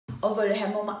ඔයගොල්ලෝ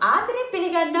හැමෝම ආදරයෙන්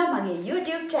පිළිගන්නවා මගේ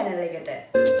YouTube channel එකට.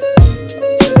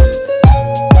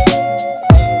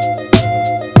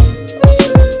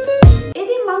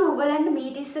 ඉතින් මම ඔයගලන්ට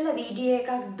මීට ඉස්සෙල්ලා වීඩියෝ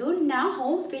එකක් දුන්නා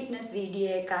home fitness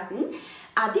වීඩියෝ එකක්.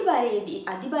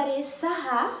 අදිබරේ සහ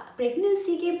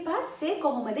pregnancy එකෙන් පස්සේ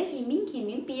කොහොමද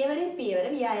හිමින් පියවරෙන් පියවර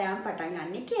ව්‍යායාම පටන්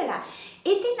ගන්න කියලා.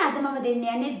 ඉතින් අද මම දෙන්න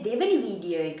යන්නේ දෙවෙනි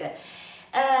වීඩියෝ එක.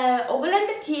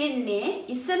 ඔයගලන්ට තියෙන්නේ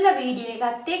ඉස්සෙල්ලා වීඩියෝ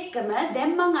එකත් එක්කම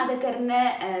දැන් මම අද කරන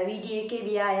වීඩියෝ එකේ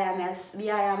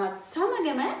ව්‍යායාමත්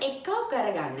සමගම එක්කව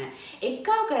කරගන්න.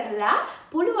 එක්කව කරලා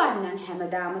පුළුවන් නම්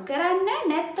හැමදාම කරන්න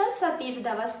නැත්නම් සතියේ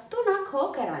දවස් 3ක් හෝ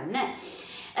කරන්න.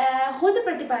 හොඳ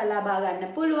ප්‍රතිඵල ලබා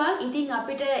ගන්න පුළුවන්. ඉතින්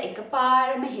අපිට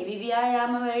එකපාරම heavy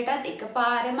ව්‍යායාම වලටත්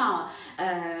එකපාරම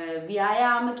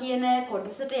ව්‍යායාම කියන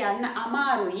කොටසට යන්න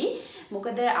අමාරුයි.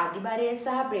 මොකද අදිබරය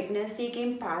සහ pregnancy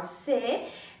එකෙන් පස්සේ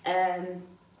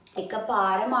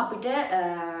එකපාරම අපිට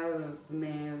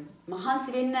මහන්සි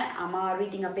වෙන්න අමාරුයි.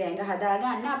 ඉතින් අපේ ඇඟ හදා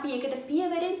ගන්න අපි ඒකට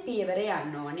පියවරෙන් පියවර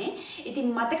යන්න ඕනේ. ඉතින්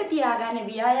මතක තියාගන්න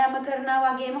ව්‍යායාම කරනවා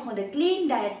වගේම හොඳ clean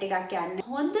diet එකක් යන්න.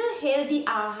 හොඳ healthy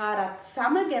ආහාරත්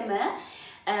සමගම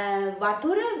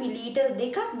වතුර ලීටර්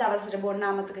 2ක් දවසට බොන්න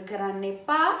අමතක කරන්න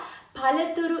එපා.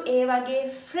 පළතුරු ඒ වගේ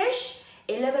fresh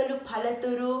එළවලු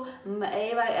පළතුරු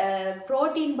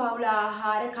ප්‍රෝටීන් බහුල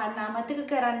ආහාර කන්න අමතක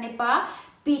කරන්න එපා.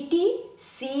 පිටි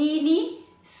සීනි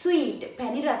ස්වීට්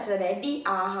පැණි රස වැඩි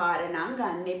ආහාර නම්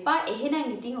ගන්න එපා. එහෙනම්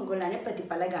ඉතින් ඔයගොල්ලන්ට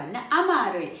ප්‍රතිඵල ගන්න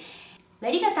අමාරුයි.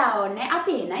 වැඩි කතා ඕනේ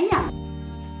අපි එන යමු.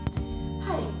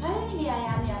 හරි පළවෙනි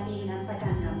ව්‍යායාමය අපි එහෙනම්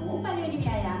පටන් ගමු. පළවෙනි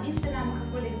ව්‍යායාමය ඉස්සලාම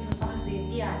කකුල් දෙක පහසුවෙන්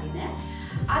තියාගෙන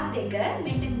අත් දෙක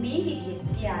මෙන්න මේ විදිහට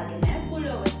තියාගෙන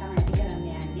පුලෝව තමයි කරන්න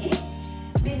යන්නේ.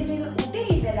 මෙන්න මේ උඩ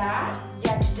ඉඳලා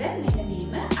යටට මෙන්න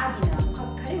මෙහෙම අදිනවා.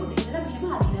 මොකක් හරි උඩ ඉඳලා මෙහෙම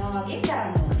අදිනවා වගේ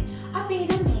කරන්න ඕනේ. අපි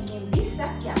එහෙනම් මේකෙන්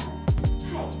 20ක් යමු.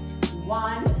 හරි.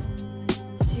 1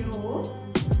 2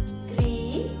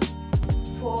 3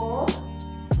 4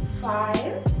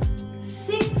 5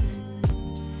 6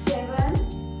 7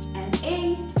 and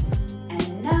 8 and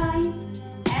 9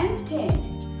 and 10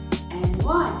 and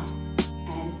 1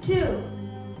 and 2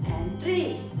 and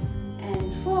 3 and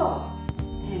 4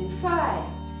 and 5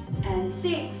 and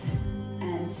 6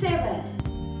 and 7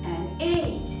 and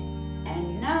 8 and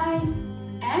 9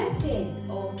 and 10.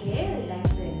 Okay, relax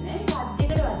වෙන්න. ඒක අත්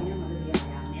දෙකට වදින හොඳ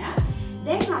ව්‍යායාමයක්.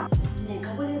 දැන් අපි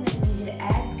කකුලේ මෙන්න විදිහට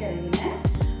ඈඩ් කරගෙන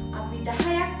අපි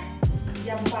 10ක්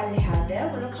ජම්ප් පල්ලෙහාට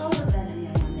ඔයගොල්ලෝ කවුරුද දන්න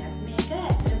ව්‍යායාමයක්. මේක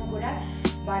ඇත්තටම ගොඩක්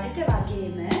බඩට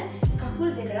වගේම කකුල්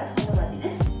දෙකටත් හොඳ වදින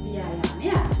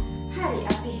ව්‍යායාමයක්. හරි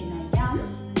අපි එහෙනම් යම්.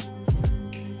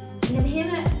 මෙන්න මෙහෙම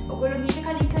ඔයගොල්ලෝ මීට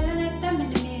කලින් කළා නැත්නම්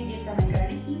මෙන්න මේ විදිහට තමයි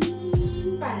කරන්නේ. හිමින්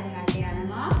පල්ලෙහාට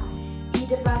යනවා.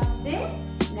 ඊට පස්සේ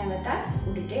නැවතත්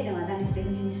උඩට එනවා. දැන් ඉතින්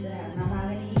මෙහෙම ඉස්සරහට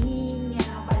නමාගෙන හිමින්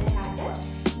යනවා පල්ලෙහාට.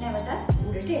 නැවතත්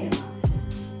උඩට එනවා.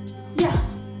 යා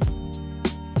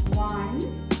 1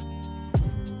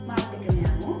 මාර්කෙම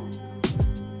යමු.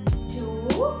 2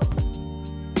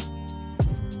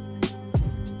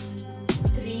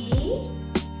 3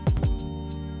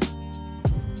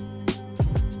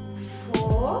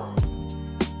 4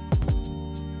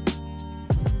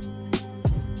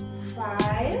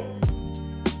 5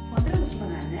 හොඳට හුස්ම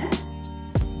ගන්න.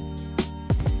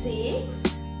 6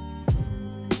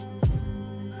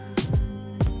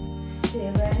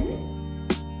 7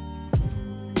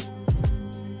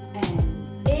 and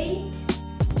 8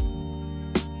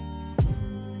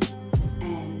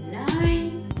 and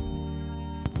 9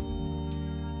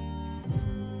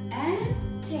 and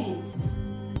 10.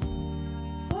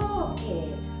 Okay.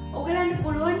 ඔයගලන්ට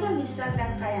පුළුවන් නම් 20ක්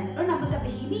දක්වා යන්න ඕන. නමුත් අපි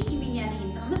හිමින් යන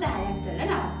හින්දාම 10ක් කරලා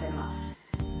නවත්තනවා.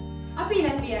 අපි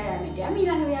ඊළඟ ව්‍යායාමයට යමු.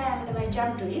 ඊළඟ ව්‍යායාමය තමයි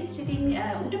jump twist. ඉතින්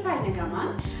උඩ පයින් ගමන්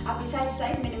අපි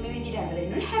side මෙන්න මේ විදිහට අරගෙන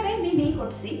ඉන්න ඕනේ. හැබැයි මේ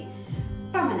කොටසින්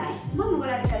පමණයි. මම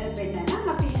ඔයගලන්ට කරලා පෙන්නන්නම්.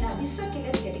 අපි එහෙනම් 20ක් එක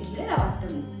දිගට කියලා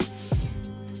නවත්තමු.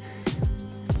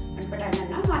 අපි පටන්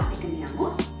ගන්නවා. මාත් එක්ක යමු.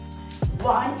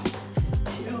 1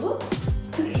 2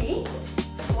 3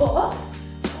 4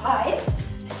 5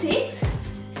 6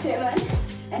 7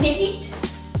 and 8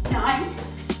 9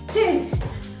 10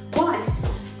 1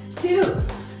 2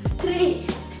 3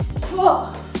 4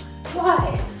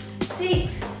 5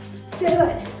 6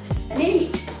 7 and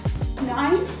 8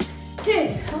 9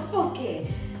 10. Okay,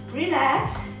 relax.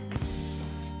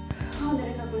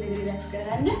 හොඳට කකුල් දෙක රිලැක්ස්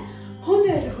කරගන්න.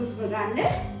 හොඳට හුස්ම ගන්න.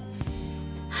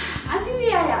 අන්තිම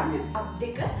ව්‍යායාමය. අත්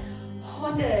දෙක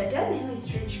හොඳට මෙහෙම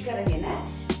ස්ට්‍රෙච් කරගෙන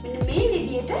මෙන්න මේ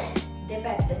විදිහට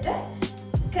දෙපැත්තට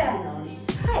කරන්න ඕනේ.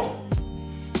 හරි.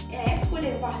 කකුල්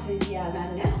දෙක පහසුවෙන්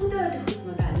තියාගන්න. හොඳට හුස්ම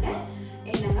ගන්න.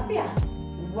 එහෙනම් අපි 1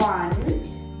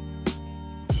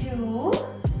 2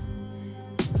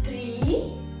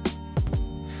 3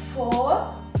 4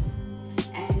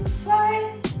 and 5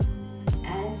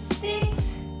 and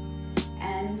 6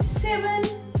 and 7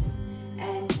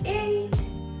 and 8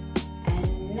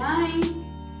 and 9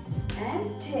 and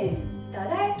 10.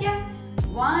 Tada kya?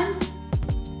 1,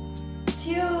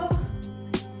 2,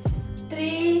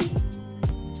 3,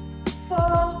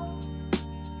 4,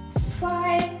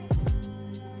 5,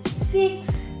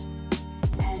 6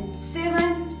 and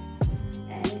 7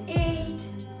 and 8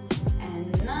 and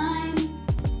 9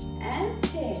 and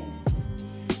 10.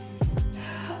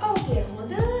 Okay,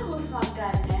 හොඳ හුස්මක්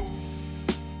ගන්න.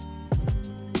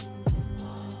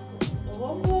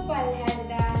 ඔබ පල්ලෙහාට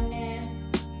දාන්න.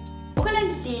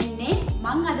 ඔයගලන්ට තියෙන්නේ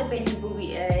මං අද පෙන්නපු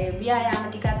ව්‍යායාම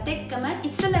ටිකත් එක්කම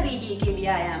ඉස්සෙල්ල වීඩියෝ එකේ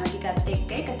ව්‍යායාම ටිකත්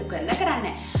එක්ක එකතු කරලා කරන්න.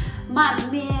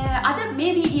 අද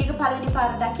මේ වීඩියෝ එක පළවෙනි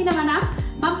පාර දකිනවා නම්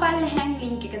මම පල්ලෙහාන්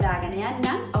ලින්ක් එක දාගෙන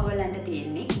යන්නම්. ඔයගලන්ට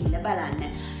තියෙන්නේ කියලා බලන්න.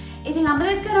 ඉතින්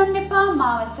අමතක කරන්න එපා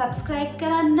මාව subscribe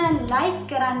කරන්න, like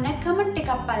කරන්න, comment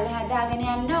එකක් පල්ලෙහා දාගෙන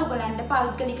යන්න. ඔයගලන්ට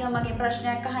පෞද්ගලිකව මගේ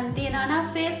ප්‍රශ්නයක් අහන්න තියෙනවා නම්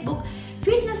Facebook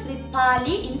Fitness with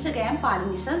Pali, Instagram Pali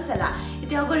Nisansala.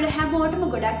 ඉතින් ඔයගොල්ලෝ හැමෝටම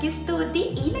ගොඩක් ස්තුතියි.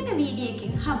 ඊළඟ වීඩියෝ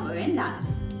එකකින් හම්බ වෙන්න.